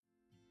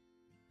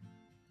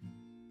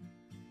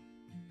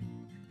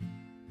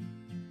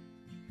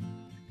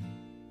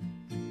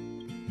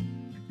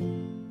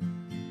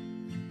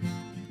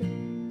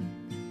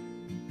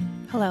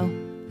Hello,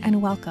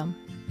 and welcome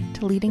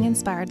to Leading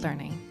Inspired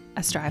Learning,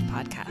 a Strive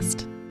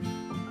podcast.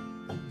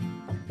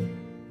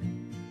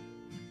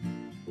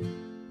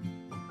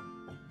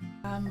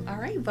 All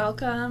right,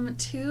 welcome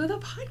to the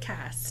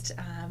podcast.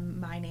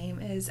 My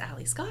name is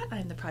Allie Scott.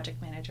 I'm the project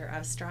manager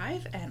of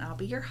Strive, and I'll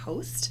be your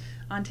host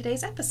on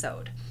today's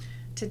episode.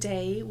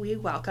 Today, we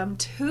welcome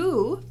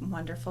two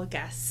wonderful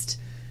guest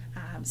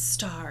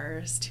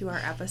stars to our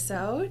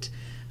episode.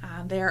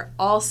 They are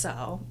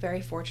also,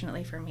 very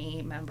fortunately for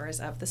me, members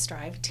of the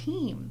Strive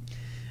team.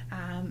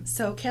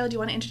 So, Kayla, do you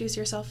want to introduce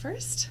yourself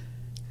first?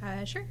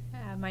 Sure.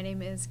 My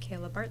name is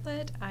Kayla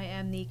Bartlett. I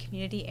am the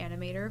community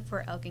animator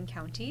for Elgin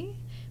County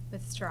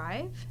with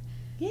Strive.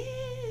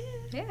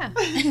 Yeah.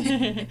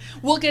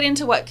 We'll get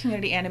into what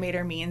community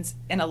animator means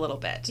in a little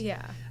bit.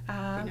 Yeah.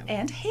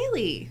 And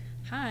Haille.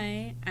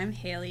 Hi, I'm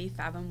Haille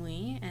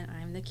Ifabumuyi, and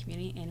I'm the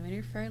community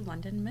animator for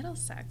London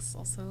Middlesex,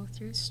 also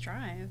through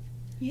Strive.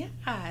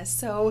 Yeah,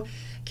 so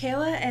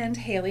Kayla and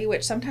Haille,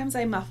 which sometimes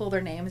I muffle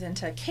their names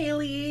into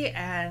Kaylee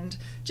and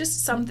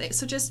just something,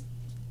 so just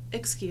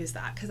excuse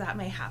that because that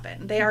may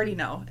happen. They already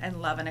know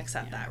and love and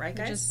accept that, right,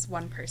 guys? Just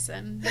one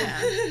person. Yeah,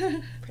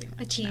 pretty much.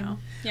 A team. Now.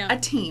 Yeah. A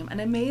team, an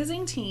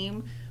amazing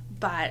team,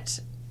 but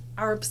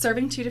are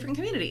serving two different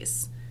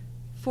communities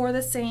for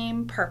the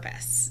same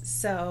purpose.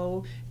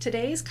 So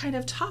today's kind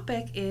of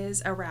topic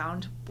is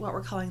around what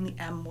we're calling the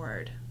M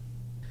word,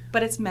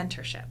 but it's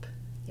mentorship.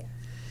 Yeah.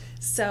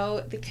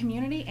 So the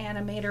community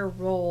animator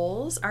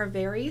roles are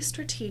very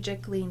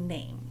strategically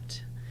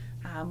named.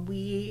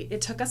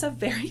 It took us a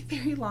very,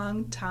 very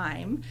long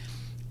time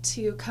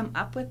to come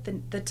up with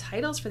the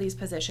titles for these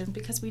positions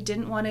because we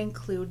didn't want to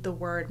include the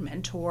word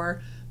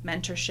mentor,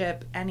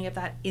 mentorship, any of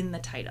that in the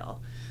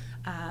title.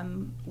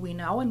 We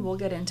know, and we'll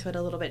get into it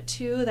a little bit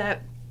too,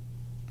 that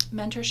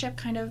mentorship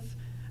kind of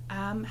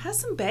has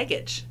some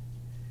baggage.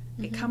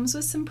 Mm-hmm. It comes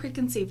with some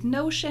preconceived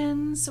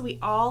notions, so we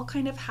all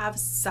kind of have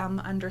some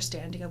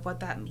understanding of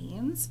what that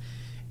means,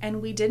 and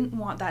we didn't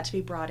want that to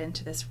be brought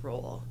into this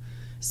role.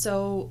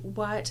 So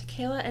what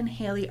Kayla and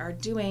Haille are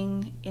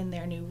doing in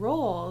their new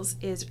roles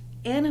is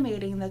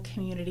animating the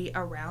community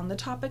around the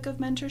topic of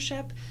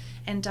mentorship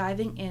and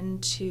diving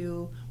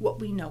into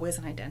what we know is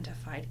an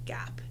identified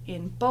gap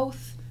in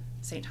both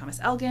St. Thomas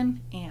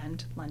Elgin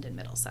and London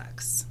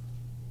Middlesex.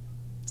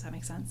 Does that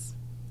make sense?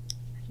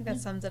 I think that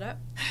sums it up.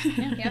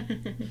 Yeah.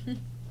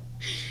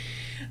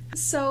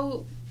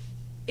 So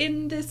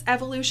in this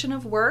evolution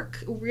of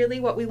work, really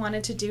what we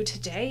wanted to do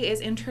today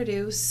is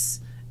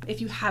introduce,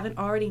 if you haven't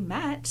already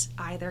met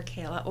either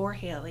Kayla or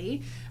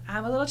Haille,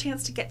 a little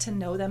chance to get to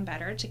know them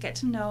better, to get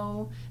to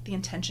know the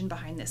intention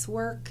behind this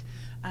work,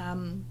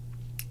 and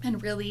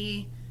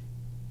really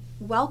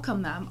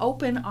welcome them,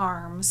 open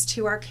arms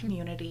to our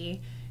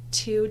community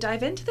to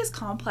dive into this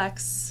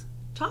complex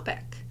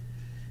topic.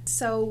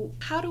 So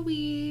how do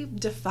we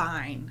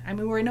define? I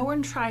mean, we know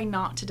we're trying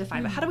not to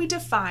define, but how do we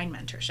define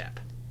mentorship?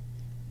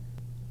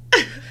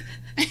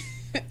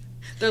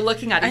 They're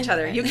looking at each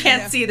other. You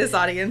can't see this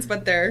audience,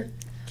 but they're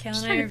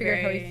Just trying to figure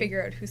out how we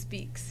figure out who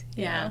speaks.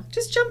 Yeah. Know?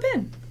 Just jump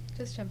in.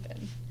 Just jump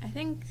in. I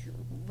think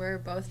we're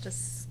both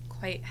just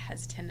quite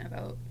hesitant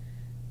about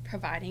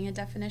providing a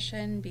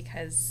definition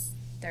because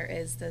there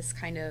is this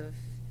kind of,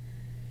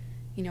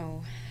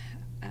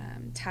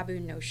 taboo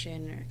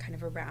notion kind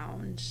of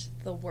around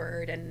the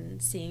word and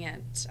seeing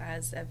it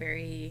as a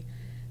very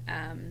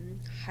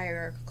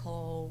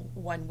hierarchical,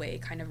 one-way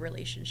kind of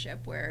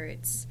relationship where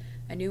it's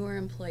a newer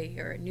employee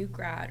or a new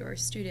grad or a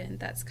student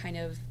that's kind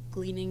of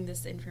gleaning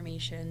this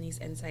information, these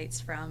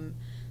insights from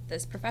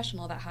this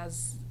professional that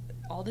has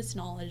all this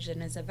knowledge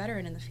and is a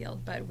veteran in the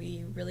field. But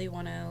we really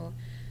want to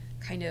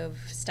kind of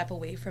step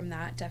away from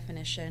that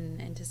definition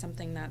into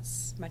something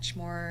that's much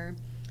more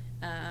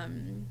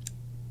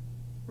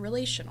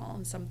relational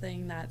and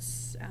something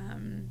that's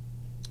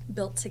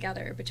built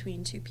together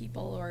between two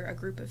people or a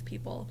group of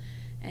people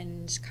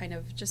and kind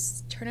of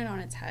just turn it on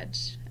its head.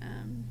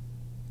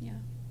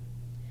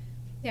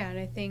 Yeah, and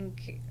I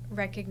think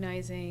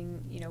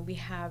recognizing, we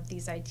have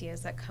these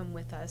ideas that come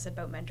with us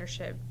about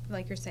mentorship,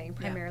 like you're saying,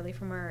 primarily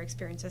from our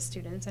experience as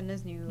students and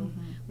as new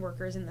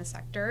workers in the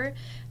sector.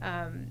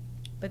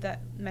 But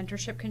that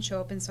mentorship can show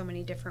up in so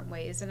many different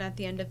ways. And at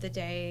the end of the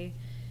day,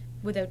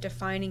 without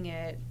defining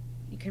it,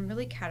 you can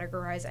really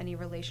categorize any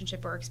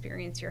relationship or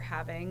experience you're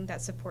having that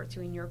supports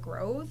you in your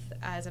growth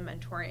as a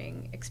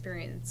mentoring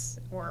experience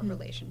or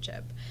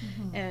relationship.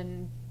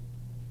 And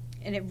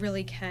it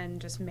really can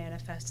just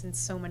manifest in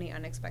so many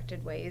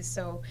unexpected ways.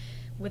 So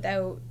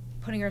without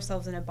putting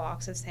ourselves in a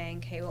box of saying,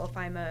 okay, well,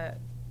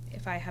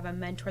 if I have a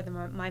mentor,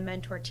 then my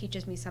mentor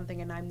teaches me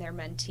something and I'm their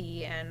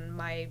mentee and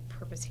my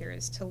purpose here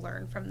is to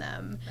learn from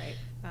them.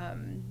 Right.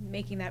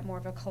 Making that more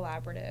of a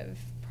collaborative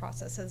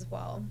process as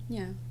well.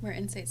 Yeah, where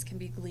insights can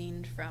be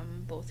gleaned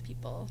from both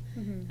people,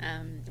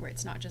 where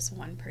it's not just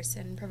one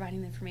person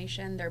providing the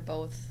information, they're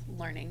both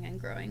learning and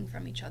growing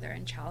from each other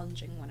and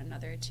challenging one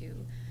another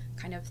to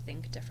kind of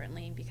think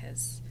differently,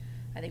 because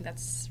I think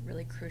that's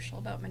really crucial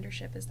about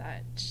mentorship is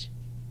that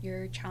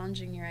you're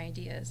challenging your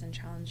ideas and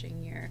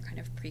challenging your kind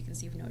of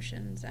preconceived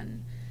notions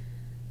and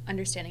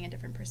understanding a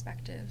different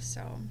perspective.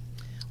 So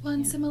well,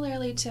 and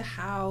similarly to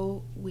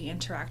how we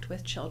interact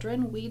with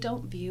children, we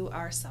don't view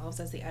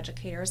ourselves as the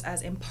educators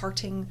as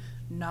imparting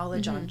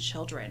knowledge on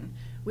children.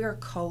 We are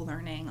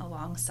co-learning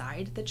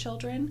alongside the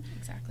children.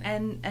 Exactly.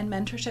 And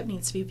mentorship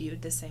needs to be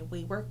viewed the same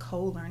way. We're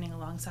co-learning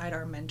alongside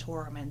our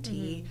mentor or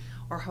mentee,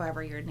 or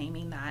however you're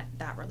naming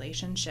that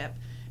relationship,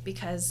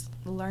 because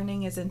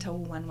learning isn't a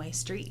one-way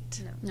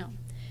street. No.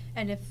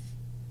 And if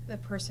the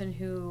person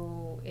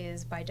who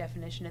is by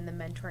definition in the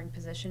mentoring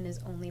position is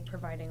only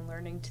providing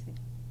learning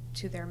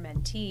to their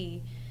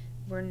mentee,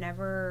 we're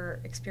never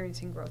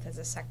experiencing growth as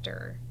a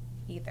sector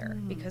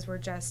either, because we're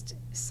just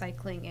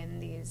cycling in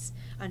these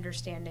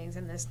understandings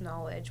and this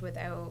knowledge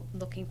without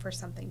looking for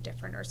something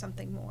different or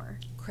something more.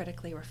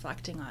 Critically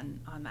reflecting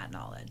on that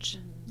knowledge.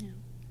 Yeah.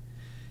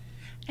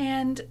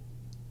 And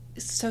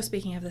so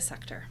speaking of the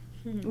sector,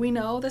 we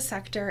know the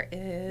sector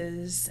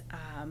is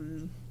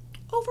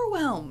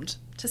overwhelmed,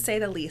 to say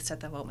the least,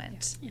 at the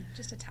moment. Yeah,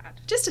 just a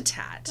tad. Just a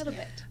tad. A little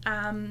bit.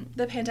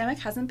 The pandemic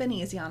hasn't been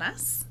easy on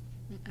us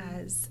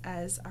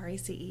as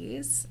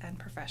RECEs and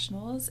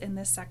professionals in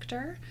this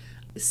sector.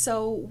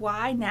 So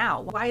why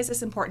now? Why is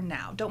this important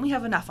now? Don't we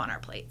have enough on our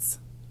plates?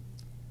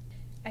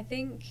 I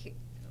think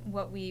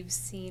what we've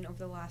seen over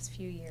the last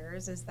few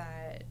years is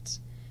that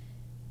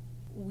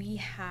we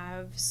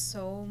have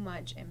so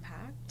much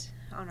impact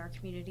on our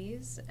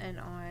communities and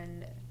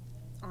on,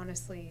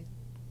 honestly,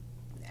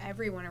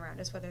 everyone around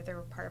us, whether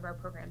they're part of our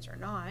programs or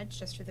not,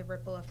 just through the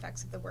ripple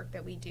effects of the work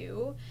that we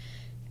do.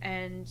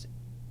 And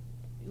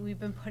we've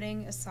been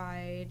putting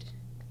aside,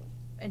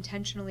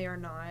 intentionally or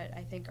not,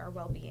 I think, our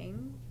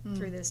well-being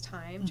through this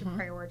time to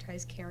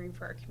prioritize caring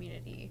for our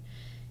community.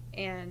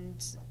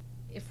 And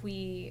if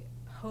we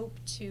hope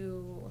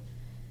to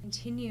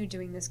continue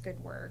doing this good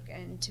work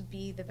and to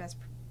be the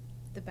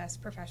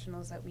best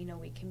professionals that we know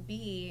we can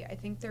be, I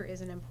think there is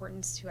an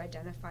importance to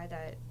identify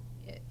that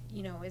it,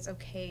 is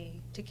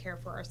okay to care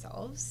for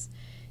ourselves.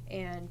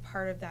 And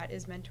part of that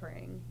is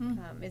mentoring.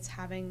 It's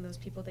having those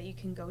people that you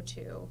can go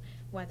to,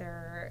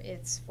 whether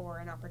it's for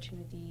an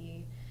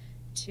opportunity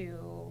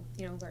to,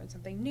 learn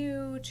something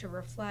new, to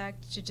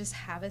reflect, to just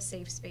have a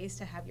safe space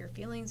to have your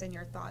feelings and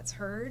your thoughts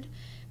heard.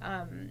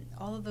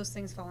 All of those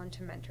things fall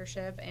into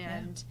mentorship.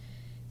 And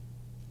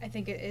I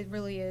think it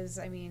really is,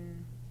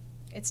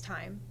 it's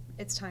time.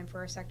 It's time for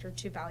our sector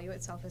to value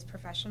itself as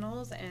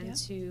professionals and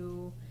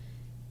to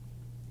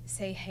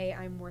say, hey,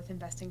 I'm worth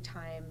investing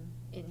time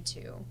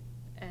into.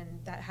 And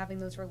that having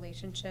those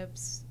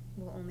relationships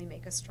will only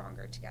make us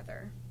stronger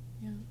together.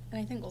 Yeah, and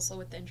I think also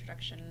with the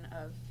introduction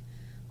of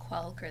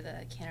QUELC, or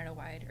the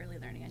Canada-wide Early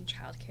Learning and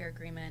Childcare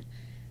Agreement,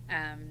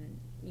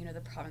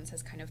 the province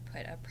has kind of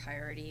put a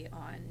priority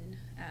on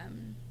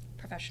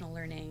professional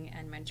learning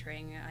and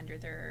mentoring under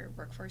their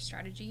workforce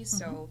strategies.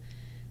 So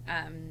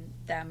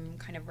them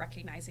kind of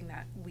recognizing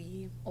that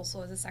we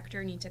also as a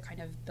sector need to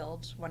kind of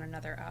build one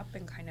another up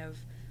and kind of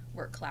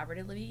work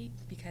collaboratively,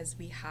 because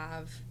we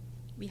have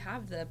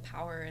the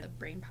power, the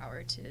brain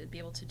power, to be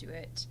able to do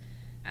it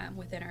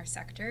within our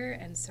sector.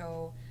 And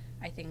so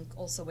I think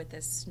also with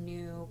this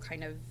new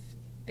kind of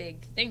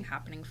big thing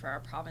happening for our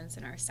province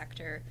and our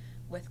sector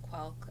with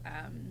QUELC,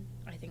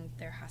 I think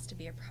there has to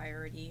be a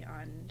priority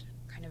on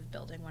kind of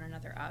building one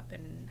another up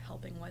and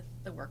helping with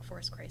the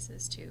workforce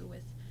crisis too,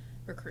 with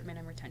recruitment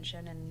and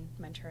retention. And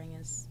mentoring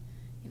is,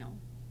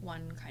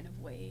 one kind of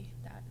way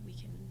that we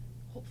can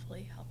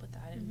hopefully help with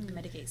that and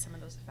mitigate some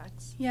of those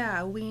effects.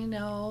 Yeah, we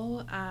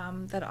know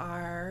that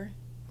our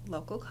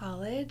local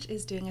college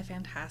is doing a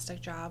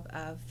fantastic job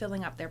of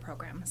filling up their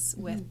programs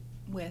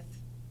with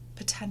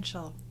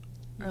potential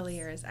early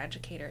years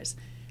educators.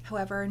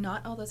 However,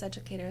 not all those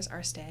educators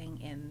are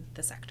staying in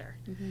the sector.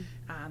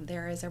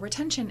 There is a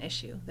retention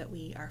issue that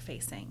we are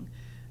facing.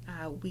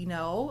 We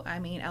know,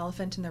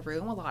 elephant in the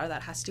room, a lot of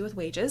that has to do with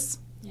wages.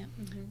 Yeah.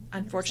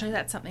 Unfortunately,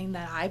 that's something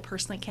that I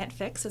personally can't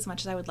fix as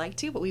much as I would like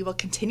to, but we will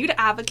continue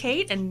to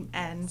advocate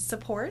and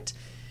support.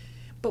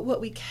 But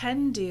what we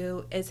can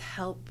do is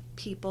help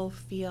people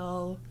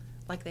feel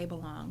like they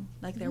belong,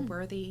 like they're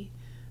worthy,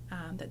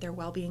 that their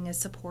well-being is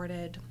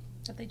supported.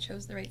 That they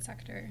chose the right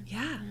sector.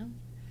 Yeah.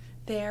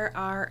 There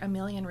are a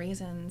million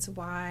reasons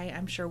why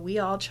I'm sure we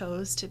all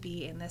chose to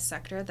be in this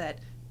sector that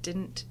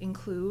didn't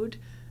include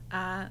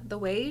the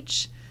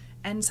wage.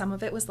 And some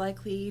of it was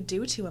likely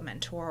due to a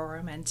mentor or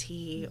a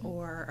mentee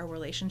or a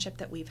relationship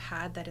that we've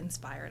had that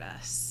inspired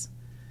us.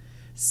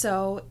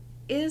 So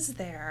is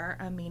there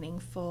a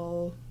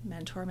meaningful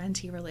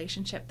mentor-mentee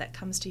relationship that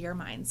comes to your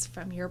minds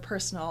from your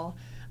personal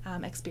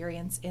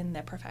experience in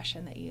the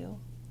profession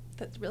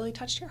that really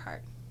touched your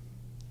heart?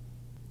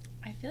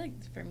 I feel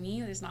like for me,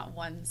 there's not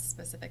one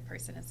specific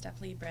person. It's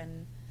definitely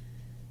been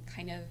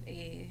kind of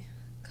a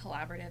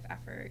collaborative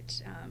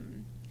effort.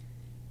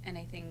 And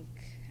I think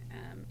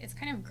it's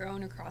kind of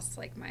grown across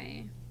like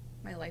my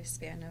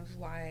lifespan of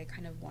why I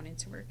kind of wanted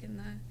to work in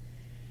the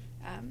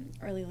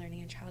early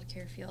learning and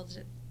childcare field.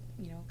 It,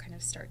 kind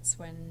of starts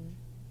when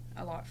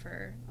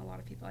for a lot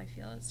of people, I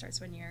feel it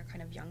starts when you're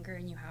kind of younger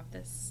and you have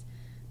this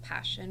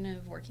passion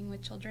of working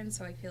with children.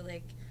 So I feel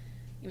like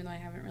even though I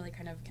haven't really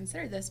kind of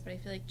considered this, but I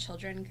feel like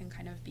children can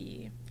kind of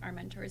be our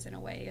mentors in a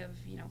way of,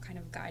 you know, kind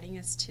of guiding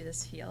us to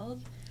this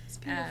field. It's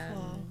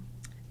beautiful.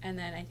 And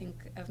then I think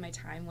of my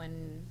time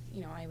when,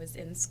 you know, I was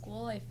in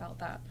school, I felt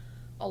that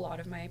a lot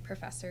of my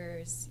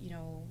professors, you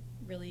know,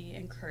 really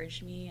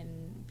encouraged me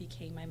and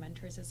became my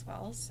mentors as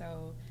well.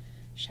 So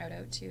shout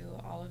out to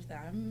all of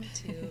them,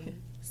 to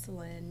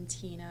Celine,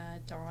 Tina,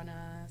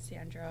 Donna,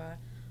 Sandra.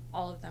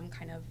 All of them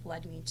kind of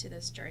led me to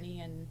this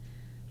journey and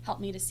helped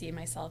me to see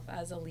myself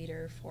as a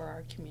leader for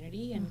our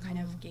community, and kind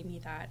of gave me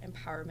that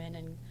empowerment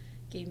and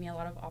gave me a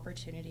lot of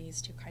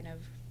opportunities to kind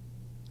of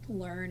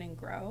learn and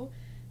grow.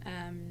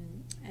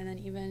 And then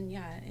even,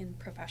 in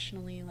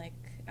professionally, like,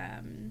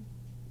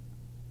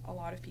 a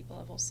lot of people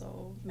have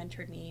also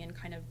mentored me and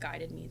kind of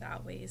guided me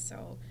that way.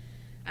 So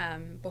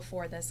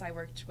before this, I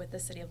worked with the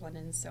City of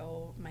London,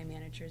 so my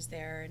managers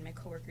there and my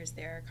coworkers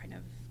there kind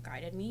of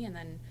guided me. And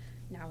then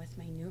now with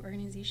my new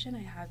organization,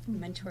 I have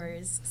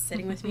mentors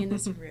sitting with me in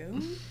this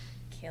room,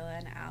 Kayla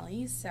and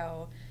Allie.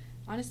 So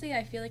honestly,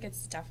 I feel like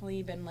it's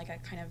definitely been like a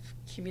kind of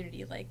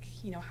community, like,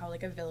 you know, how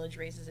like a village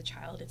raises a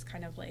child. It's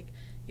kind of like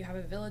you have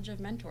a village of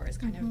mentors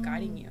kind of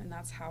guiding you, and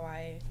that's how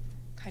I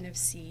kind of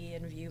see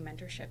and view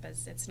mentorship,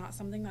 as it's not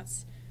something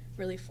that's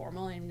really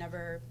formal. I've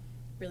never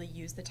really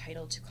used the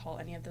title to call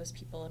any of those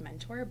people a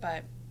mentor,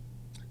 but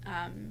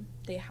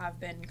they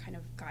have been kind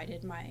of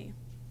guided my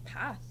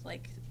path,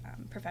 like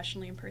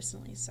professionally and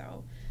personally.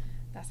 So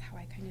that's how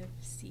I kind of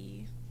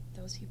see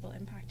those people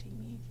impacting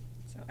me.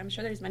 So I'm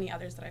sure there's many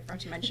others that I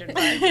forgot to mention,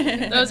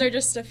 but those are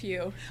just a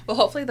few. Well,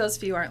 hopefully those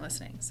few aren't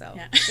listening, so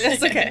yeah.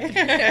 That's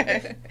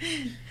okay.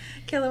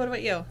 Kayla, what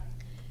about you?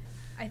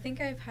 I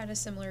think I've had a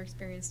similar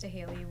experience to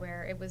Haille,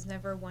 where it was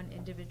never one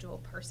individual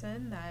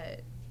person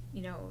that,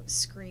 you know,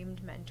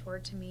 screamed mentor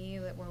to me,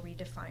 where we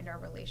defined our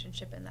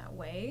relationship in that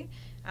way.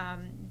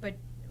 But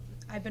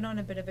I've been on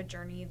a bit of a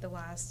journey the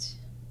last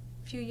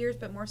few years,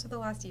 but more so the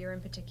last year in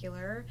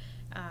particular,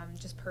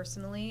 just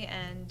personally.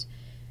 And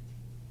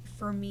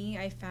for me,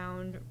 I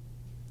found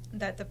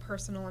that the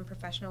personal and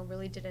professional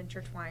really did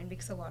intertwine,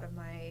 because a lot of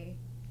my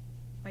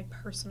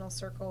personal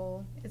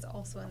circle is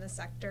also in the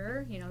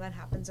sector. You know, that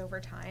happens over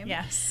time.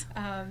 Yes.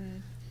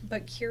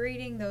 But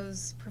curating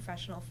those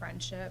professional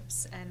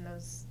friendships and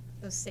those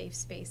safe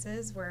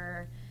spaces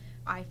where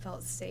I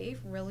felt safe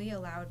really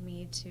allowed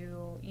me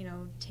to, you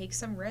know, take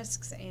some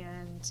risks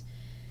and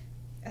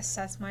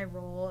assess my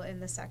role in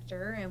the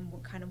sector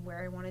and kind of where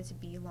I wanted to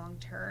be long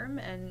term.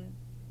 And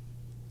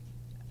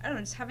I don't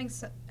know, just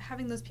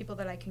having those people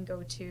that I can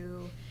go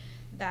to,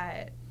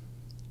 that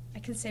I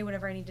can say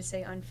whatever I need to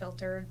say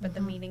unfiltered, but the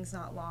meaning's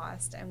not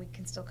lost, and we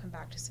can still come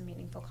back to some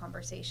meaningful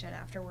conversation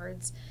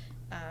afterwards.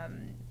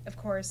 Of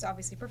course,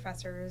 obviously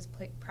professors,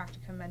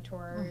 practicum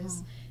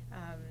mentors,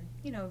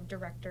 you know,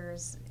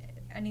 directors,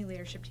 any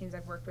leadership teams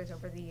I've worked with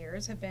over the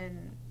years have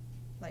been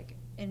like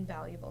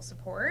invaluable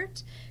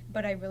support.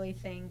 But I really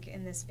think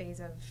in this phase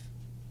of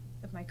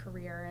my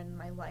career and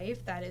my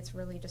life that it's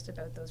really just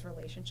about those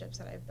relationships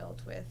that I've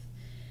built with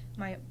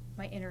my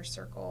inner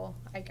circle,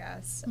 I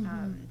guess.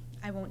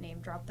 I won't name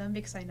drop them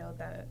because I know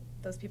that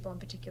those people in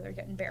particular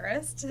get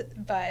embarrassed,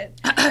 but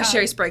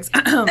Sherry Spriggs.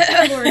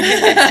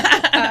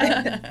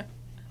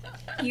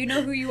 You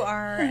know who you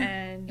are,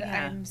 and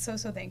I'm so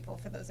thankful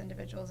for those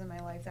individuals in my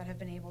life that have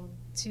been able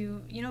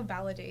to, you know,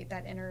 validate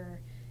that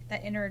inner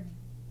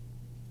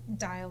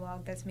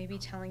dialogue that's maybe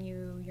telling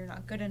you you're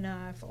not good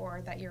enough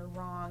or that you're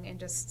wrong, and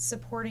just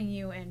supporting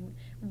you, and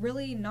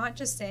really not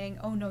just saying,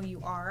 oh no,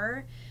 you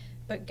are,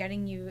 but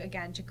getting you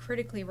again to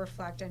critically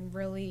reflect and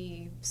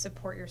really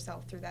support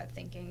yourself through that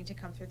thinking to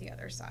come through the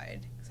other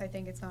side. Because I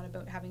think it's not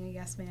about having a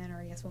yes man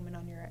or a yes woman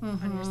on your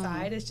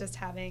side. It's just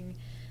having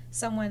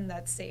someone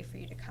that's safe for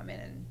you to come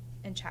in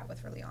and chat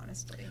with really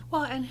honestly.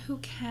 Well, and who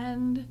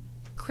can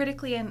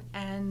critically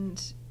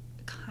and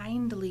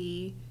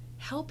kindly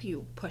help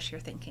you push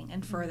your thinking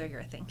and further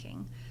your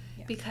thinking.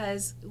 Yeah.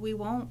 Because we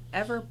won't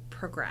ever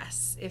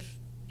progress if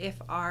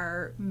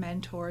our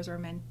mentors or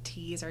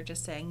mentees are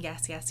just saying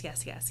yes, yes,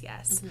 yes, yes,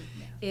 yes.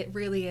 It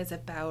really is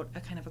about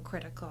a kind of a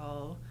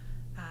critical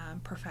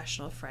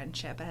professional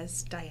friendship,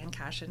 as Diane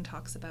Cashin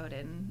talks about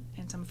in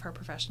some of her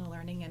professional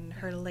learning in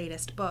her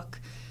latest book.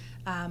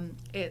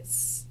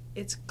 It's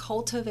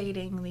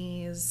cultivating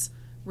these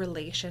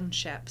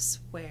relationships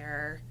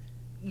where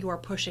you're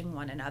pushing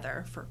one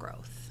another for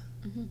growth.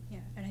 Yeah,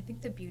 and I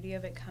think the beauty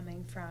of it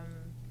coming from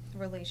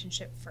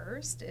relationship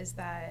first is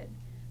that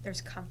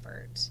there's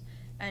comfort.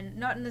 And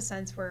not in the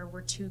sense where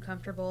we're too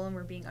comfortable and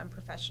we're being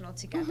unprofessional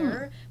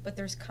together, but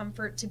there's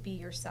comfort to be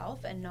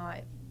yourself and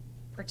not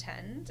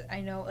pretend.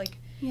 I know, like,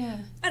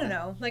 I don't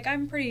know, like,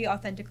 I'm pretty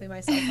authentically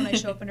myself when I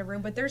show up in a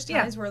room, but there's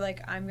times where,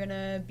 like, I'm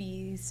gonna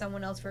be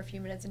someone else for a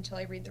few minutes until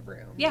I read the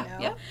room, you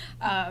know?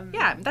 I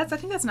think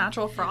that's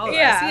natural for all of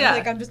us.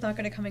 Like, I'm just not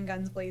gonna come in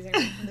guns blazing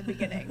from the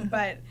beginning,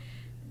 but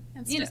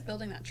It's just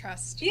building that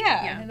trust.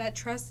 Yeah, and that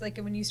trust, like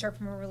when you start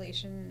from a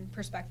relation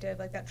perspective,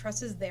 like that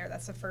trust is there.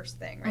 That's the first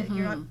thing, right?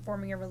 You're not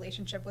forming a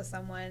relationship with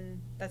someone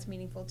that's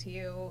meaningful to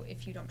you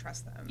if you don't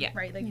trust them,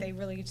 right? Like they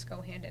really just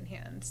go hand in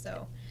hand.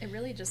 So it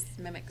really just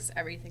mimics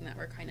everything that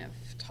we're kind of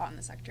taught in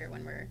the sector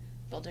when we're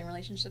building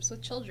relationships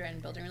with children,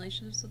 building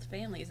relationships with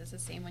families. It's the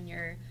same when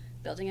you're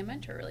building a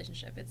mentor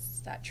relationship.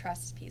 It's that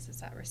trust piece,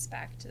 it's that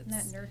respect, it's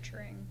that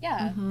nurturing.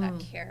 Yeah, that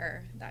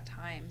care, that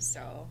time.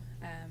 So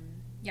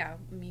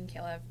me and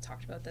Kayla have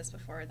talked about this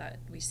before, that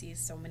we see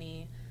so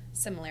many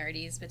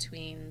similarities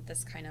between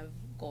this kind of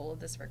goal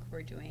of this work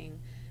we're doing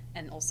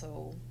and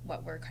also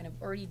what we're kind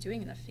of already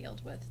doing in the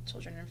field with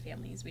children and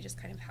families. We just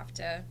kind of have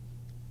to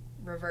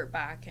revert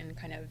back and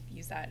kind of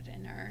use that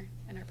in our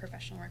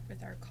professional work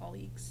with our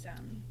colleagues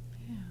in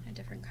a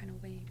different kind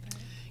of way. But,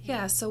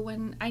 yeah, so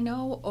when I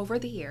know over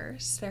the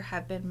years there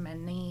have been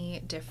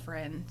many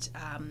different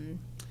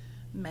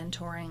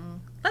mentoring,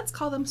 let's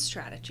call them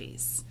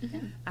strategies,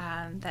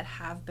 that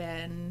have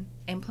been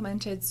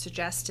implemented,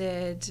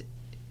 suggested,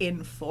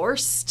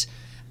 enforced,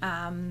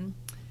 none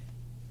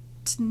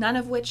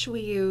of which we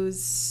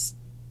use,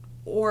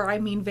 or I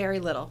mean very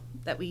little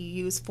that we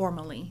use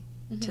formally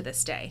to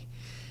this day.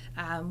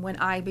 When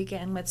I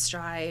began with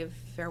Strive,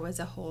 there was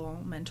a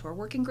whole mentor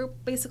working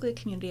group, basically a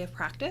community of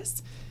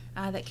practice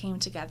that came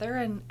together,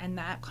 and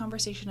that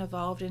conversation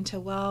evolved into,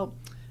 well,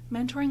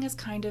 mentoring is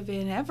kind of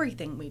in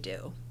everything we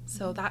do.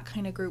 So that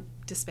kind of group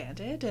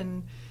disbanded,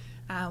 and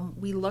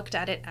we looked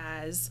at it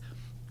as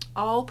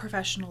all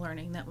professional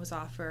learning that was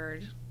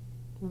offered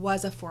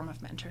was a form of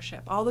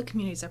mentorship. All the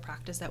communities of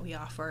practice that we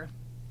offer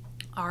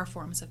are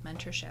forms of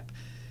mentorship.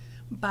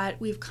 But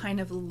we've kind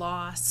of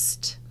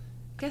lost,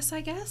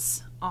 I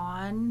guess,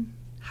 on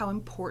how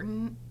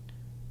important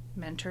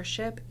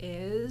mentorship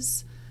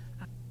is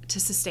to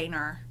sustain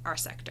our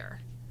sector.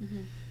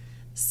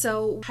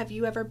 So have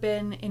you ever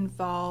been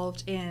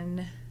involved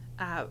in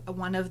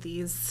one of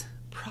these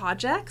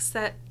projects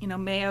that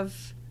may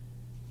have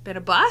been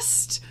a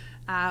bust?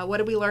 What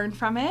did we learn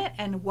from it,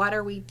 and what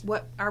are we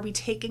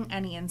taking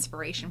any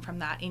inspiration from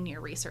that in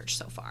your research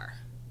so far?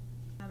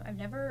 I've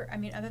never,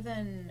 other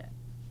than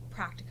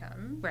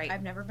practicum, right,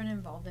 I've never been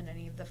involved in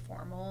any of the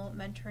formal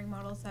mentoring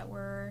models that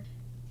were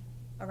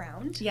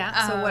around.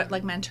 Yeah, so what,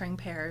 like mentoring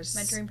pairs?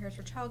 Mentoring pairs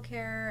for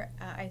childcare.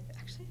 I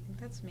actually think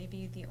that's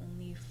maybe the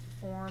only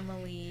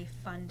formally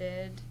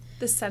funded.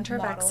 The Center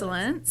of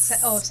Excellence.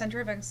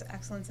 Center of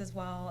Excellence as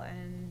well,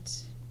 and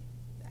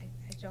I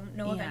don't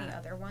know of any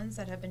other ones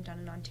that have been done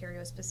in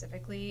Ontario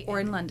specifically. Or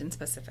in London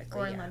specifically.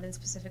 Or in London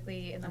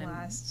specifically in the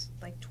last,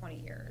 20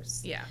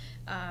 years. Yeah.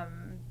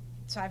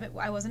 So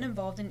I wasn't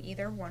involved in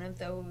either one of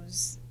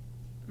those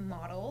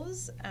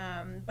models,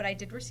 but I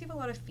did receive a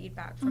lot of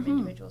feedback from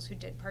individuals who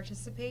did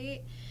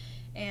participate,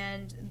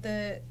 and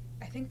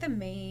I think the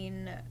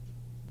main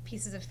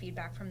pieces of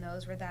feedback from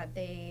those were that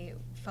they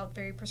felt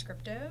very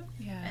prescriptive,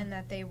 and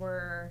that they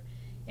were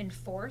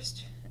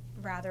enforced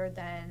rather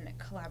than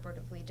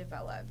collaboratively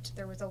developed.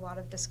 There was a lot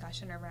of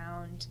discussion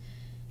around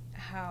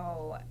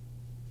how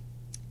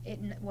it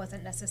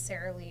wasn't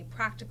necessarily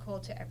practical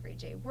to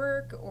everyday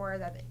work, or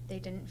that they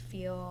didn't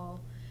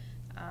feel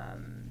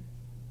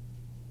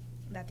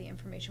that the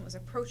information was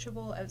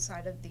approachable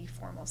outside of the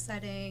formal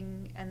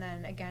setting. And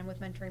then again,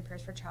 with Mentoring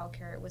Pairs for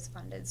Childcare, it was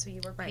funded, so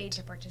you were paid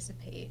to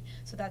participate.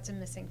 So that's a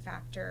missing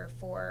factor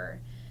for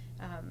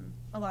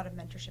a lot of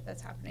mentorship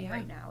that's happening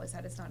right now, is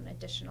that it's not an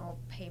additional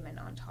payment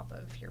on top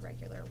of your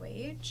regular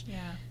wage.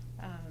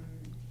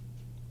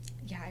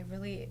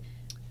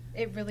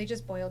 It really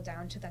just boiled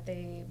down to that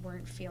they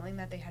weren't feeling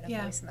that they had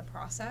a voice in the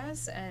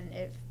process, and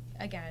it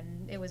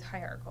was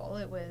hierarchical.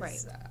 It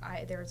was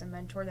there's a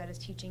mentor that is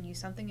teaching you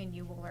something, and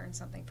you will learn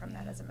something from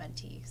that as a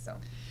mentee. So,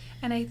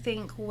 and I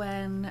think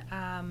when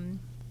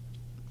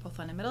both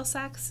London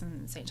Middlesex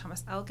and St.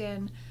 Thomas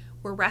Elgin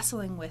were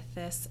wrestling with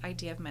this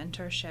idea of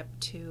mentorship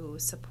to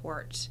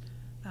support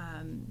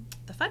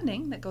the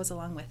funding that goes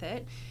along with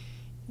it,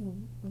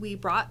 we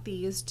brought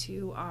these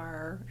to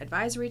our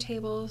advisory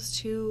tables,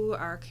 to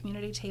our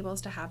community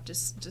tables, to have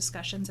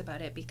discussions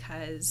about it,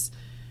 because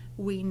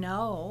we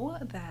know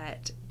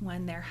that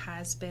when there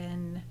has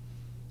been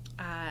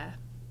a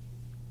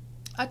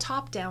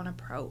top-down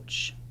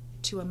approach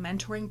to a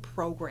mentoring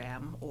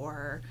program,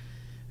 or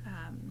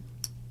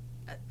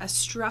a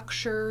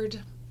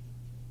structured,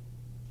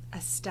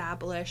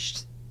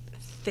 established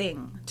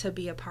thing to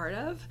be a part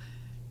of,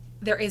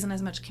 there isn't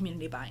as much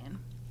community buy-in.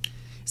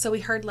 So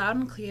we heard loud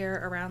and clear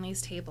around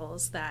these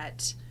tables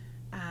that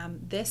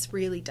this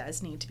really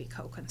does need to be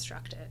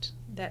co-constructed,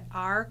 that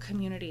our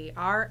community,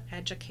 our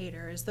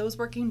educators, those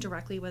working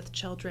directly with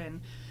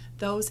children,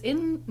 those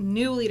in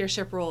new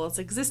leadership roles,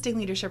 existing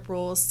leadership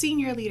roles,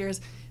 senior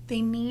leaders,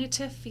 they need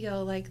to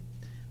feel like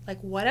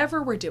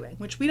whatever we're doing,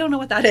 which we don't know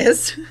what that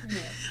is,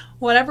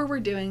 whatever we're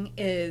doing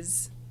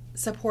is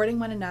supporting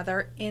one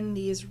another in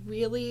these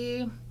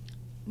really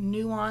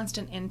nuanced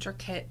and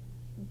intricate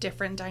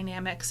different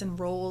dynamics and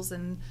roles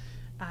and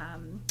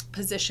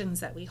positions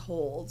that we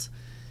hold.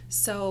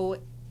 So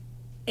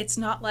it's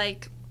not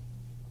like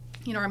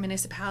our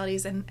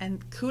municipalities,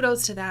 and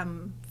kudos to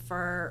them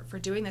for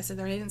doing this. And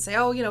they didn't say,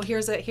 oh,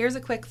 here's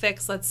a quick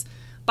fix. Let's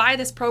buy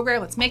this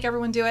program. Let's make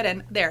everyone do it.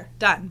 And there,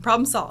 done.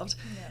 Problem solved.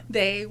 Yeah.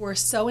 They were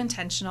so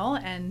intentional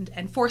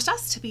and forced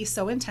us to be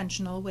so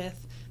intentional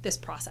with this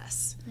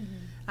process.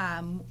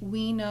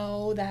 We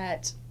know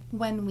that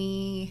when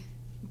we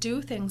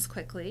do things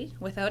quickly,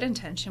 without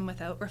intention,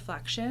 without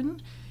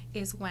reflection,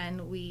 is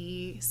when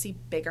we see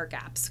bigger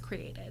gaps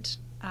created,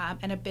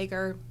 and a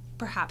bigger,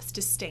 perhaps,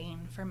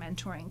 disdain for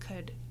mentoring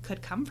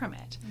could come from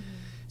it.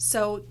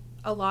 So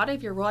a lot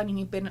of your role,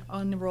 you've been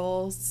on the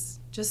roles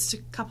just a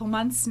couple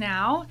months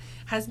now,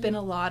 has been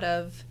a lot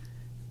of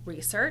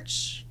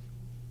research,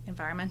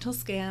 environmental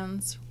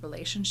scans,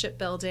 relationship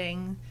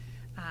building,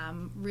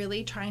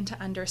 really trying to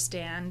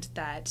understand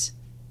that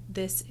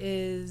this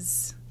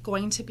is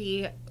going to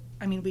be,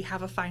 we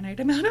have a finite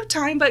amount of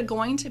time, but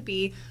going to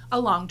be a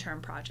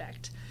long-term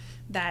project.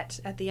 That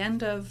at the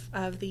end of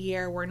the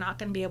year, we're not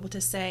going to be able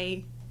to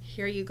say,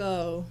 here you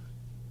go,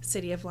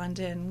 City of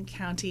London,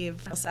 County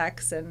of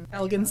Middlesex, and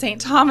Elgin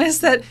St. Thomas,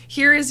 that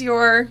here's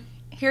your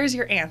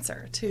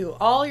answer to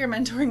all your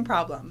mentoring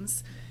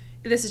problems.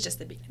 This is just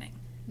the beginning.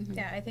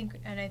 Yeah, I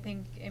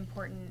think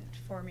important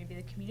for maybe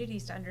the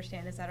communities to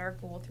understand is that our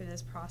goal through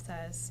this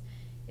process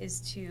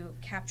is to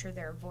capture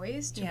their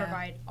voice, to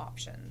provide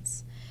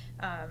options.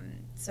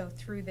 So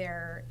through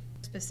their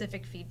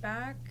specific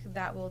feedback,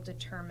 that will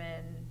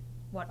determine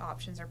what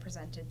options are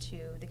presented to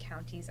the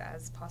counties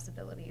as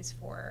possibilities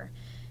for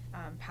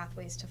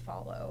pathways to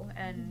follow.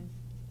 And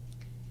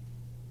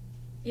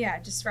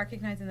just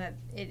recognizing that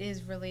it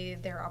is really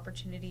their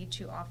opportunity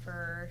to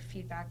offer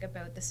feedback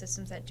about the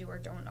systems that do or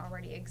don't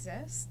already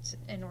exist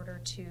in order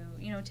to,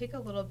 take a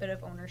little bit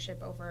of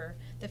ownership over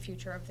the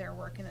future of their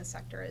work in the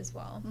sector as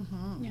well.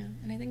 Yeah,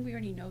 and I think we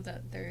already know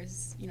that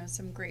there's,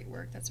 some great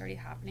work that's already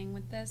happening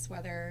with this,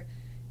 whether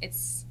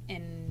it's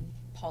in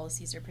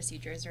policies or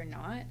procedures or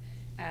not.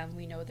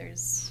 We know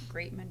there's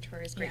great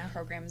mentors, great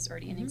programs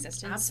already in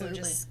existence. Absolutely.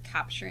 So just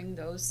capturing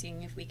those,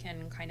 seeing if we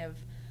can kind of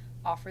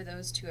offer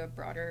those to a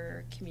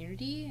broader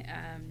community,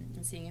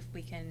 and seeing if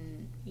we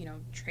can,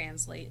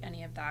 translate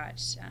any of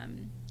that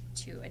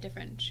to a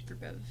different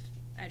group of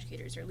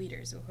educators or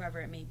leaders or whoever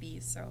it may be.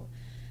 So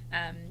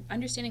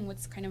understanding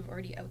what's kind of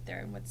already out there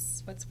and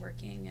what's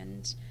working,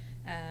 and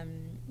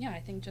I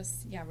think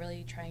just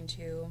really trying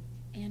to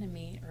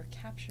animate or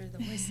capture the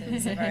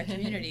voices of our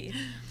community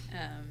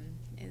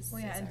is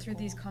and through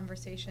goal. These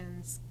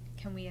conversations,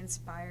 can we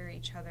inspire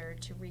each other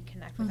to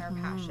reconnect with our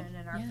passion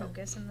and our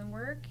focus in the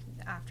work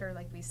after,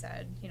 like we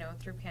said,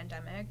 through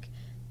pandemic,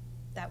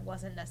 that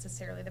wasn't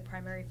necessarily the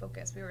primary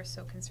focus. We were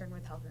so concerned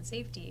with health and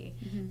safety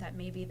that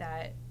maybe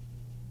that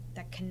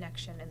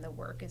connection in the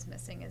work is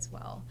missing as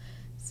well.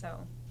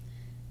 So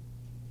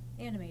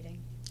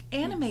animating.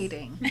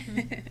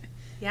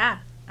 Yeah,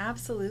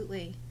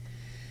 absolutely.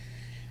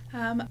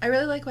 I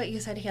really like what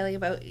you said, Haille,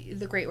 about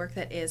the great work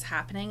that is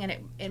happening, and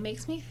it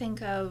makes me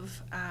think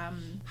of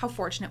how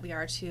fortunate we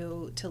are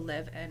to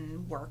live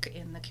and work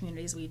in the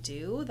communities we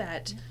do,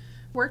 that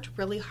worked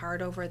really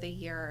hard over the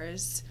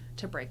years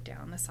to break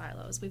down the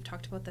silos. We've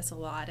talked about this a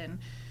lot, and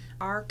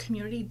our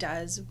community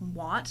does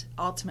want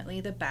ultimately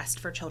the best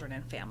for children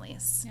and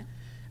families. Yeah.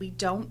 We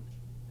don't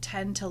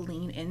tend to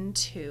lean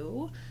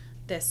into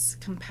this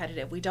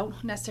competitive. We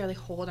don't necessarily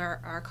hold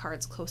our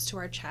cards close to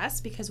our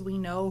chest, because we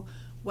know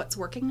what's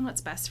working and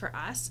what's best for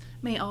us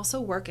may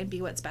also work and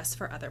be what's best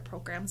for other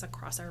programs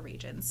across our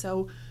region.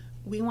 So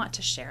we want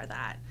to share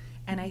that.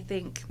 And I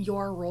think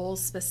your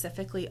roles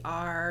specifically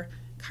are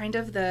kind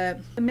of the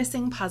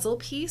missing puzzle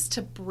piece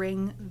to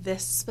bring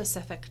this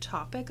specific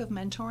topic of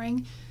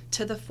mentoring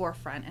to the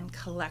forefront and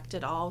collect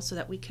it all so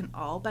that we can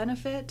all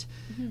benefit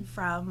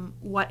from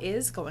what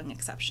is going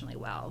exceptionally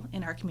well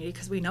in our community,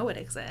 because we know it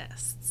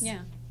exists. Yeah.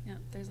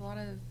 There's a lot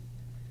of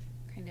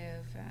kind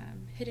of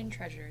hidden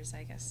treasures,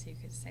 I guess you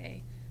could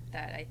say,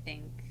 that I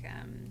think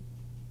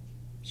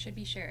should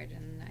be shared,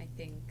 and I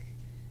think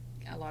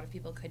a lot of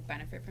people could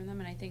benefit from them.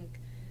 And I think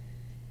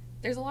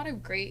there's a lot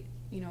of great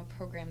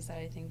programs that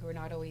I think we're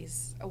not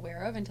always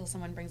aware of until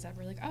someone brings up,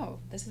 we're like, oh,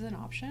 this is an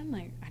option,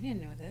 like I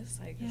didn't know this,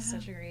 like it's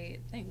such a great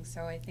thing.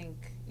 So I think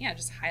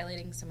just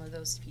highlighting some of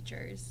those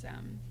features.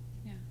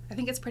 I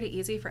think it's pretty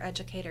easy for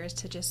educators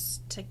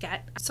to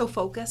get so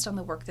focused on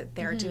the work that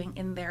they're doing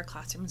in their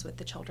classrooms with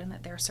the children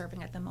that they're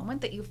serving at the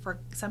moment that you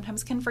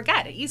sometimes can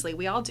forget it easily.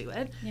 We all do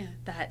it. Yeah.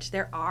 That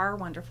there are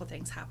wonderful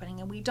things happening,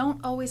 and we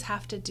don't always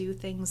have to do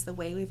things the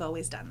way we've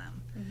always done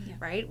them.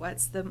 Right?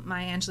 What's the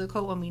Maya Angelou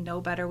quote? When we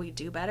know better, we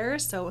do better.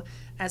 So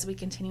as we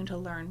continue to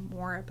learn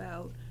more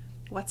about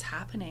what's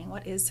happening,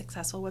 what is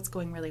successful, what's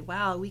going really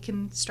well, we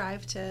can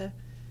strive to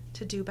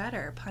do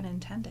better, pun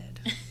intended.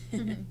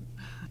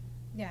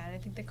 Yeah, and I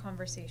think the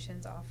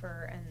conversations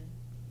offer,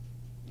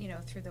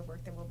 and through the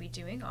work that we'll be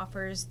doing,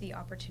 offers the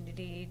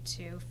opportunity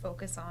to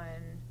focus on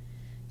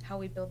how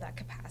we build that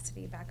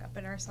capacity back up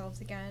in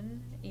ourselves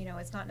again.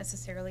 It's not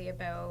necessarily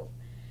about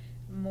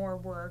more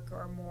work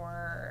or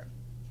more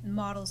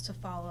models to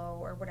follow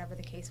or whatever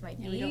the case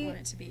might be. We don't want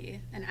it to be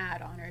an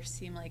add-on or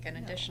seem like an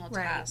additional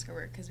task or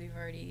work, because we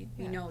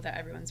know that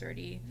everyone's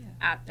already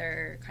at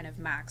their kind of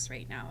max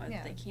right now.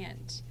 They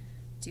can't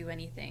do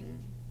anything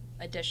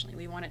additionally.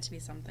 We want it to be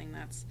something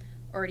that's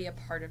already a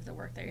part of the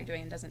work that you're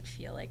doing and doesn't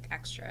feel like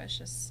extra. It's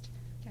just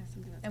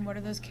something that's. And what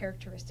are those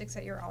characteristics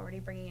that you're already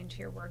bringing into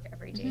your work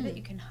every day that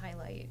you can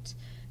highlight?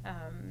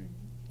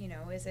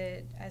 Is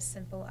it as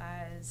simple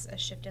as a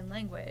shift in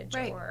language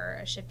or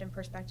a shift in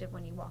perspective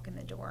when you walk in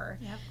the door?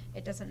 Yep.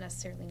 It doesn't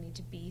necessarily need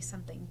to be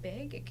something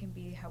big. It can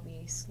be how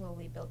we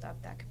slowly build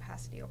up that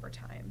capacity over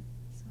time.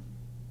 So.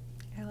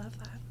 I love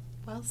that.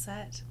 Well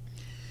said.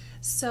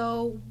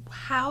 So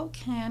how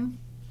can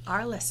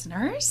our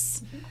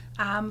listeners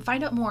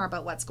find out more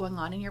about what's going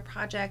on in your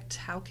project?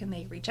 How can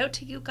they reach out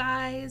to you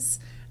guys?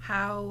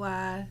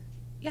 How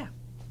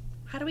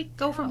do we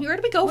go from here? Where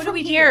do we go from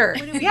here?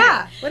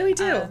 What do we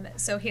do?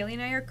 So Haille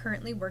and I are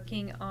currently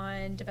working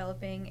on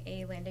developing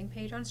a landing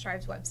page on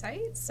Strive's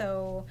website.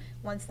 So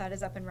once that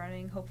is up and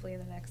running, hopefully in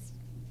the next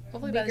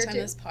by the time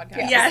this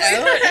podcast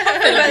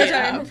is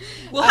out,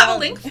 we'll have a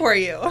link for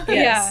you.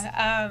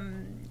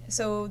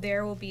 So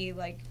there will be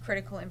like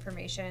critical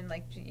information,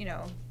 like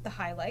the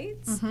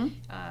highlights.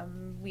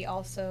 We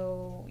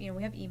also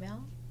we have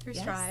email through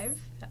Strive,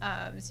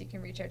 so you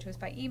can reach out to us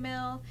by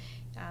email.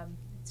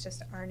 It's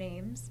just our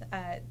names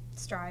at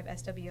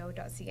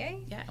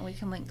striveswo.ca. Yeah, and we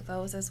can link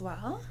those as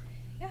well.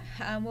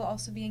 Yeah, we'll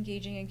also be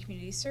engaging in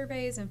community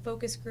surveys and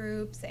focus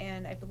groups,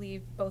 and I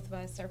believe both of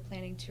us are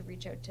planning to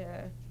reach out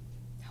to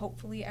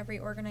hopefully every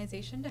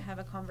organization to have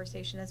a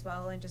conversation as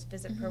well and just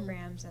visit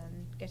programs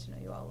and get to know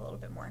you all a little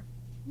bit more.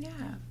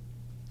 Yeah.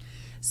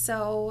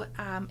 So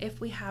if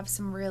we have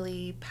some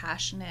really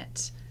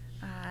passionate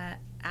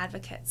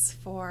advocates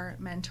for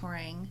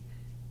mentoring,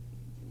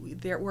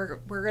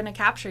 we're going to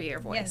capture your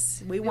voice.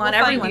 Yes. We want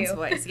everyone's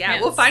voice. Yeah,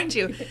 we'll find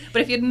you.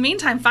 But if you, in the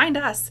meantime, find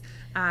us.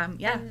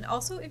 And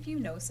also, if you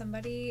know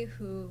somebody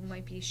who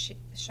might be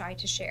shy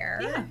to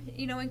share,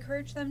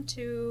 encourage them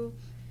to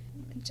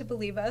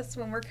believe us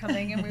when we're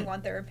coming and we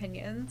want their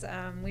opinions.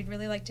 We'd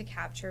really like to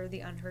capture the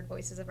unheard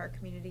voices of our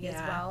community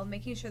as well,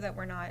 making sure that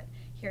we're not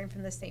hearing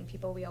from the same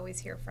people we always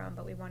hear from,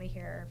 but we want to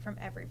hear from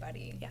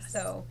everybody. Yes.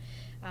 So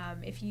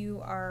if you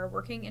are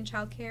working in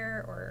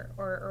childcare or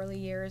early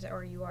years,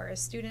 or you are a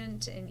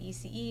student in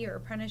ECE or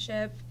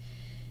apprenticeship,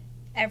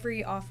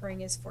 every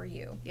offering is for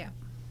you. Yeah,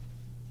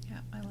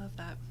 I love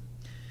that.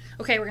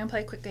 Okay, we're going to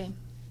play a quick game.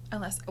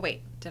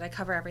 Did I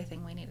cover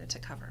everything we needed to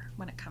cover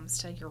when it comes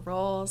to your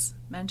roles,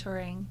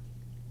 mentoring?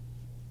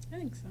 I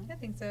think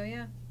so,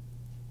 yeah.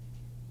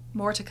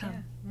 More to come.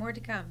 Yeah, more to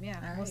come, yeah.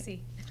 All right. We'll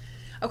see.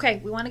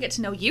 Okay, we want to get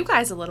to know you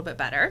guys a little bit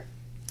better.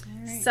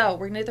 All right. So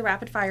we're going to do the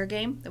rapid fire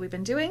game that we've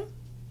been doing.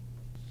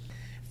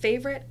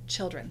 Favorite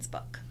children's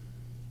book?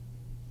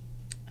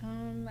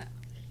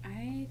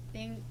 I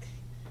think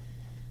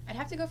I'd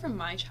have to go from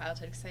my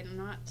childhood because I'm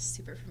not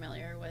super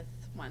familiar with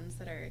ones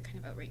that are kind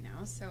of out right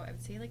now. So I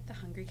would say like The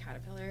Hungry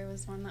Caterpillar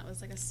was one that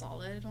was like a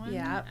solid one.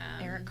 Yeah,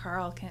 Eric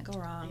Carle, can't go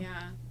wrong.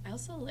 Yeah, I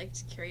also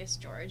liked Curious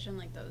George and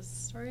like those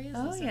stories.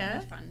 Oh, those are yeah.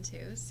 kind of fun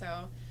too. So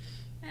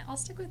I'll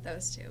stick with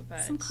those two.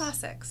 But some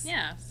classics.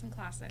 Yeah, some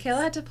classics.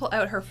 Kayla had to pull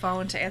out her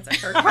phone to answer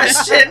her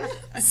question.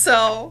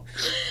 So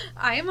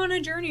I am on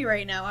a journey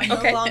right now. I'm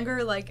no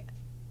longer like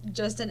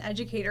just an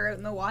educator out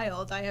in the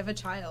wild. I have a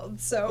child.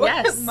 So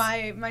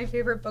my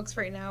favorite books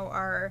right now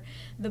are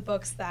the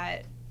books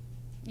that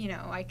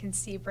I can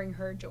see bring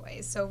her joy.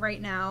 So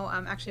right now,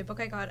 actually a book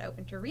I got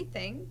out to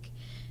rethink,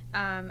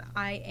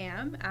 I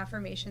Am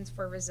Affirmations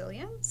for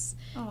Resilience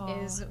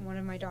is one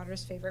of my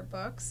daughter's favorite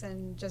books,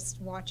 and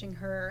just watching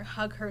her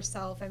hug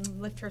herself and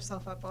lift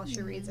herself up while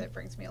she reads it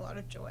brings me a lot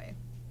of joy.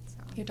 So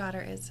your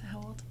daughter is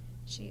how old?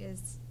 She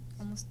is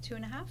almost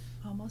 2.5.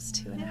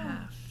 Almost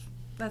 2.5.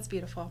 That's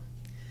beautiful.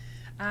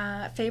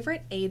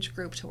 Favorite age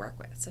group to work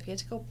with? So if you had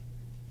to go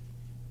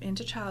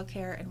into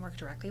childcare and work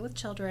directly with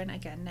children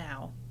again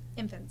now.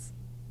 Infants.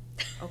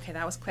 Okay,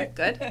 that was quick.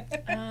 Good.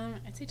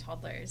 I'd say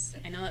toddlers.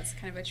 I know that's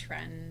kind of a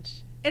trend.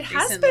 It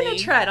has been a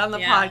trend on the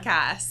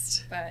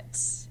podcast. But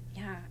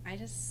they're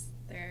just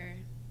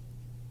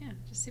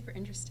super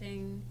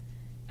interesting.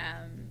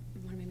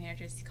 One of my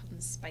managers, he called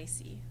them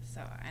spicy.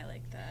 So I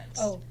like that.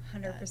 Oh,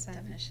 100%. That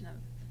definition of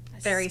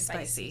a very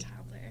spicy toddler.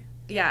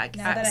 Yeah.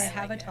 Now that I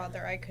have a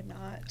toddler, I could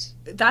not.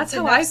 That's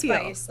how I feel.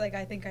 Spice. Like,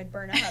 I think I'd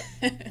burn up.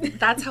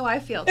 That's how I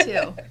feel,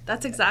 too.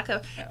 That's exactly.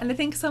 And I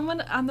think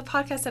someone on the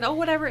podcast said,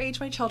 whatever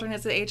age my children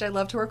is, the age I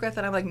love to work with.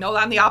 And I'm like, no,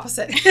 I'm the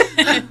opposite.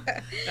 I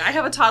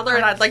have a toddler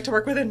and I'd like to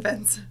work with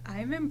infants.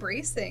 I'm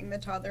embracing the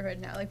toddlerhood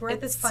now. Like, we're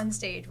at this fun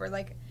stage where,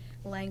 like,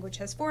 language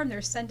has formed,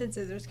 there's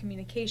sentences, there's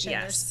communication,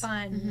 there's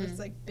fun, there's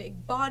like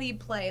big body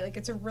play, like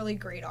it's a really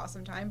great,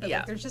 awesome time, but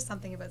like there's just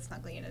something about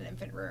snuggling in an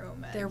infant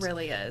room and there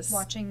really is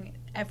watching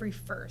every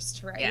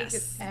first, right?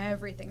 Yes.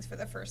 Everything's for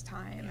the first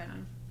time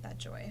and that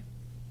joy.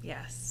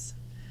 Yes.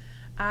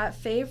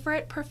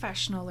 Favorite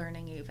professional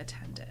learning you've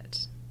attended?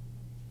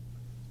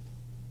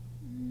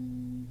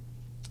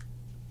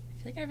 I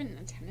feel like I haven't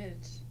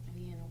attended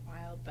any in a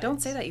while, but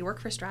don't say that, you work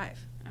for Strive.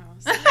 Oh,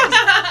 sorry.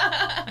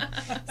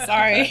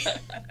 Sorry.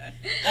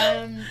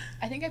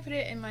 I think I put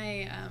it in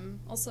my,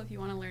 also if you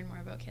want to learn more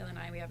about Kayla and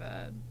I, we have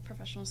a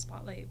professional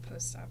spotlight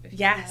post up. If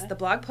Yes, the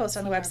blog post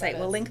on the website.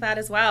 We'll link that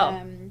as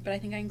well. But I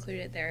think I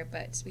included it there,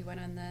 but we went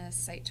on the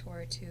site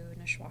tour to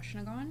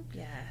Nashwaushnagon.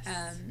 Yes.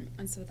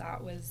 And so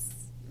that was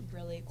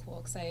really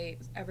cool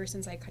because ever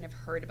since I kind of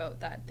heard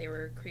about that they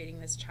were creating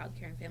this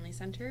childcare and family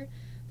center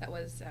that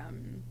was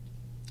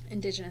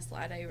Indigenous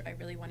led, I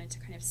really wanted to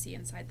kind of see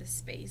inside the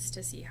space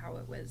to see how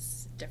it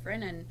was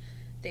different, and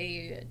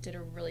they did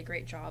a really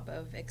great job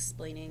of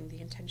explaining the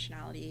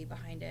intentionality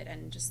behind it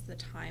and just the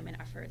time and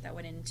effort that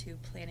went into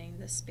planning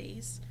the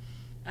space.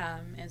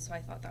 And so I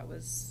thought that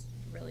was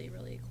really,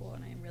 really cool,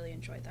 and I really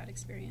enjoyed that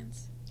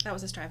experience. That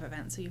was a Strive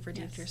event, so you've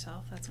redeemed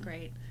yourself. That's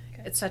great.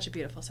 Good. It's such a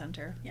beautiful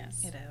center.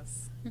 Yes. It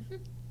is.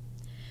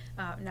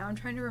 Now I'm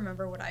trying to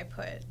remember what I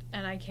put,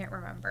 and I can't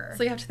remember.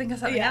 So you have to think of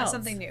something else.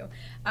 Something new.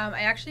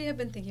 I actually have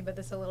been thinking about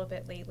this a little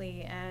bit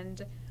lately,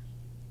 and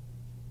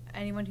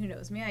anyone who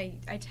knows me,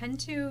 I tend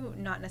to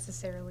not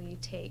necessarily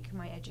take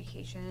my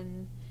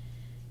education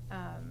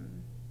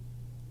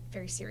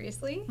very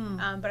seriously,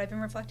 but I've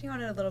been reflecting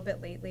on it a little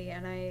bit lately,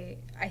 and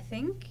I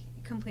think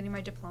completing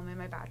my diploma and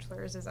my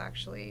bachelor's is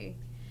actually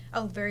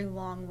a very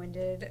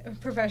long-winded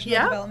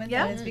professional development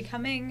that is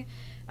becoming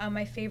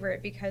my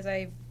favorite, because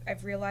I've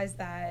realized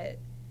that,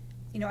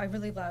 you know, I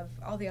really love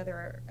all the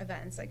other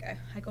events. Like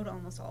I go to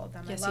almost all of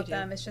them. Yes, I love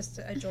them. It's just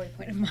a joy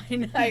point of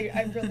mine.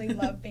 I really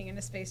love being in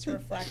a space to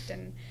reflect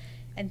and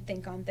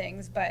think on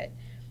things. But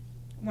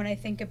when I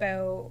think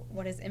about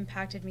what has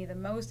impacted me the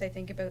most, I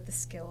think about the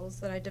skills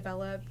that I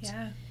developed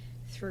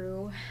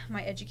through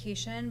my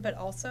education, but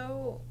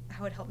also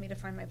how it helped me to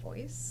find my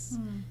voice.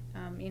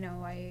 You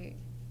know,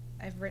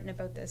 I've written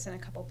about this in a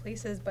couple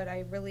places, but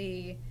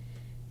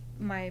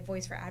my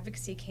voice for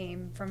advocacy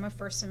came from a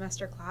first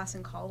semester class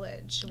in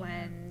college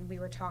when we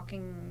were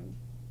preparing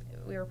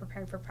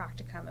for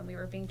practicum, and we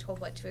were being told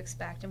what to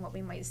expect and what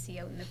we might see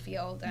out in the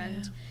field,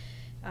 and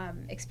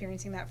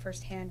experiencing that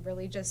firsthand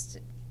really just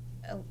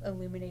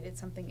illuminated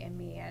something in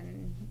me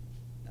and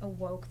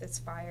awoke this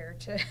fire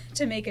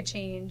to make a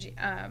change.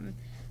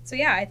 So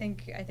yeah, I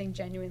think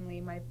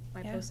genuinely my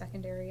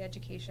post-secondary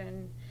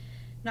education,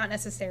 not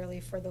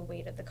necessarily for the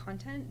weight of the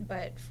content,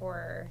 but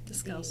for the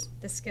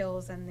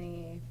skills and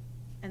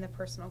the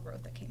personal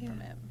growth that came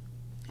from it.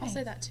 I'll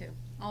say that too.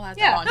 I'll add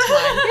that on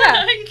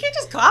to mine. You can't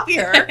just copy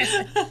her.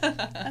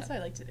 That's what I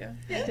like to do.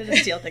 I like to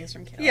just steal things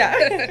from Kayla.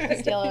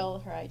 Yeah. Steal all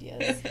of her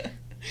ideas.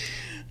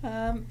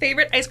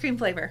 Favorite ice cream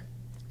flavor?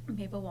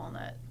 Maple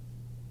walnut.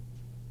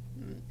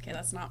 Okay,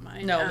 that's not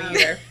mine. No, me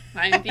either.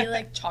 Mine would be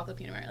like chocolate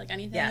peanut butter. Like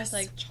anything Yes.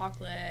 with like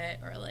chocolate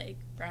or like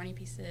brownie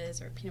pieces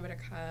or peanut butter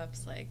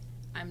cups. Like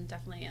I'm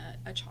definitely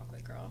a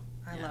chocolate girl.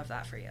 I love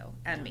that for you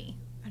and me.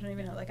 I don't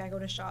even know. Like I go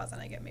to Shaw's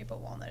and I get maple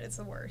walnut. It's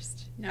the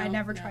worst. No, I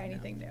never try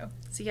anything new.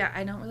 So yeah,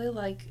 I don't really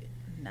like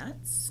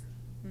nuts.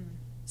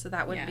 So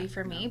that wouldn't be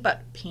for me.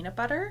 But peanut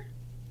butter,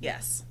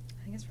 yes.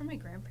 I think it's from my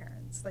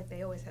grandparents. Like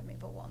they always had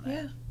maple walnut.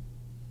 Yeah.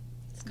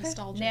 It's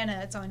nostalgic. Nana,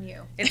 it's on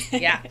you.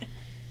 Yeah.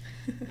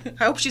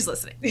 I hope she's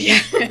listening.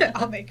 Yeah,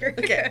 I'll make her.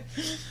 Okay.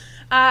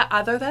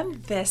 Other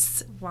than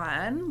this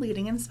one,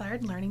 Leading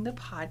Inspired Learning the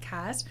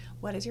podcast,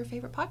 what is your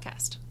favorite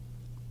podcast?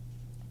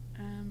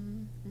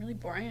 Really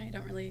boring. I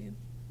don't really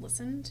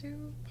listen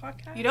to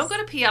podcasts. You don't go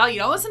to PL. You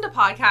don't listen to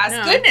podcasts.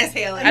 No. Goodness,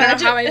 Haille. I don't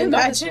know how I even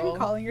got this Imagine role.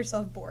 calling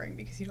yourself boring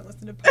because you don't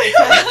listen to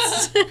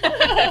podcasts.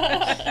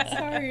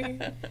 Sorry.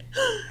 Yeah,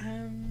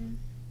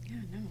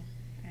 no.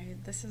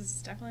 This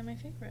is definitely my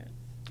favorite.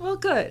 Well,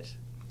 good.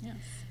 Yes.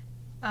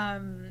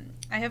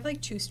 I have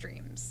like 2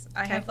 streams.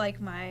 I have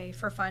like my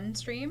for fun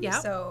stream. Yeah.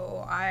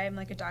 So I'm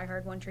like a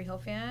diehard One Tree Hill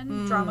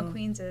fan. Drama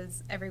Queens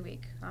is every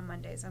week on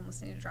Mondays. I'm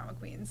listening to Drama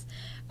Queens.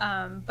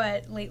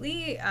 But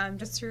lately,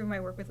 just through my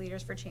work with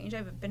Leaders for Change,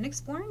 I've been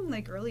exploring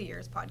like early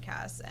years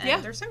podcasts,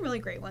 and there's some really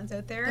great ones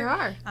out there. There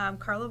are.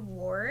 Carla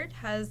Ward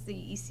has the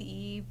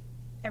ECE.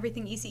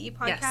 Everything ECE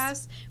podcast,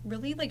 Yes.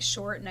 really like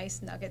short,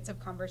 nice nuggets of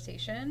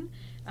conversation.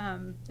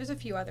 There's a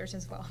few others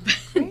as well.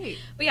 Great.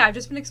 But yeah, I've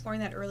just been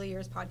exploring that early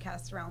years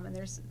podcast realm, and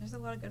there's a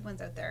lot of good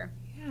ones out there.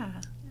 Yeah,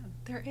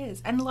 there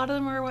is. And a lot of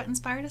them are what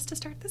inspired us to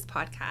start this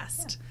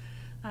podcast.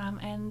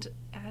 And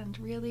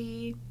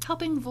really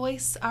helping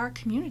voice our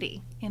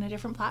community in a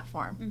different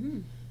platform. Mm-hmm.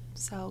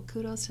 So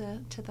kudos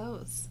to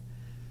those.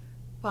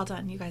 Well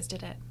done. You guys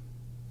did it.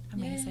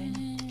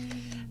 Amazing.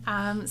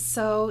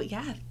 So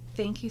yeah,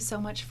 thank you so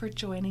much for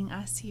joining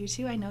us, you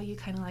two. I know you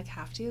kind of like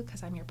have to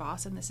because I'm your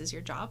boss and this is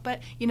your job,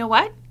 but you know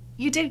what?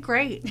 You did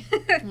great.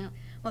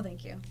 Well,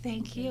 thank you.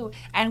 Thank you.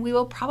 And we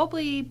will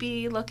probably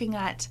be looking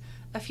at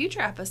a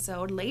future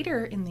episode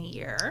later in the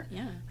year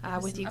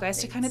with you guys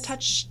to kind of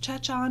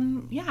touch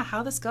on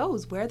how this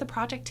goes, where the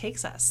project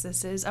takes us.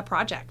 This is a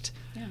project.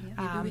 Maybe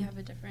we have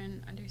a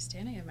different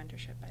understanding of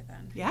mentorship by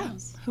then.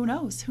 Who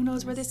knows? Who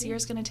knows where this year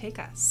is going to take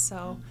us?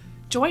 So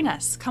join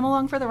us. Come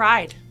along for the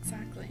ride.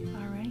 Exactly.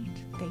 All right.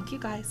 Thank you,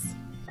 guys.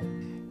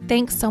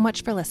 Thanks so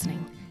much for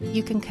listening.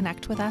 You can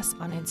connect with us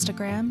on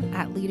Instagram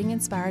at Leading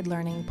Inspired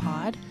Learning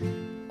Pod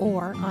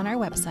or on our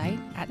website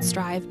at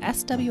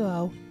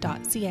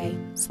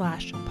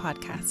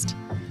striveswo.ca/podcast.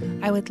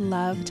 I would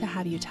love to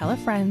have you tell a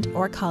friend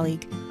or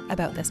colleague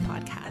about this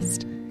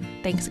podcast.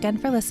 Thanks again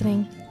for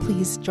listening.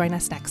 Please join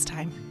us next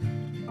time.